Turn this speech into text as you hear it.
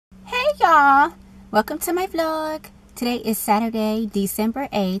y'all, welcome to my vlog. Today is Saturday, December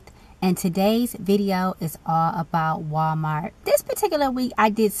 8th, and today's video is all about Walmart. This particular week I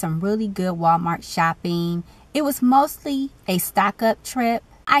did some really good Walmart shopping. It was mostly a stock up trip.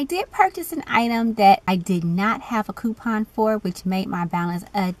 I did purchase an item that I did not have a coupon for, which made my balance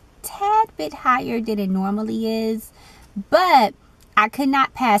a tad bit higher than it normally is, but I could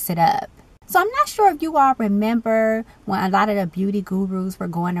not pass it up. So I'm not sure if you all remember when a lot of the beauty gurus were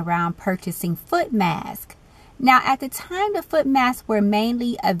going around purchasing foot masks. Now, at the time, the foot masks were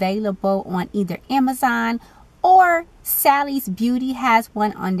mainly available on either Amazon or Sally's Beauty has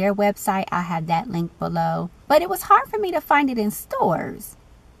one on their website. I'll have that link below. But it was hard for me to find it in stores.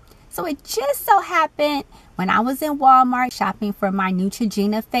 So it just so happened when I was in Walmart shopping for my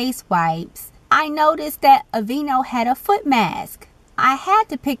Neutrogena face wipes, I noticed that Aveeno had a foot mask. I had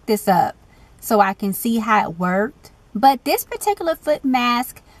to pick this up so I can see how it worked. But this particular foot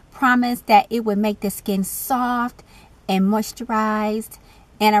mask promised that it would make the skin soft and moisturized.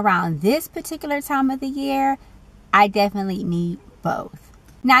 And around this particular time of the year, I definitely need both.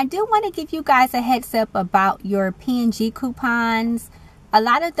 Now, I do want to give you guys a heads up about your P&G coupons. A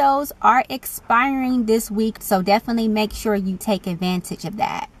lot of those are expiring this week, so definitely make sure you take advantage of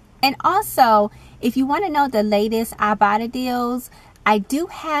that. And also, if you want to know the latest Ibotta deals, I do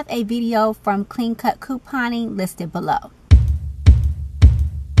have a video from Clean Cut Couponing listed below.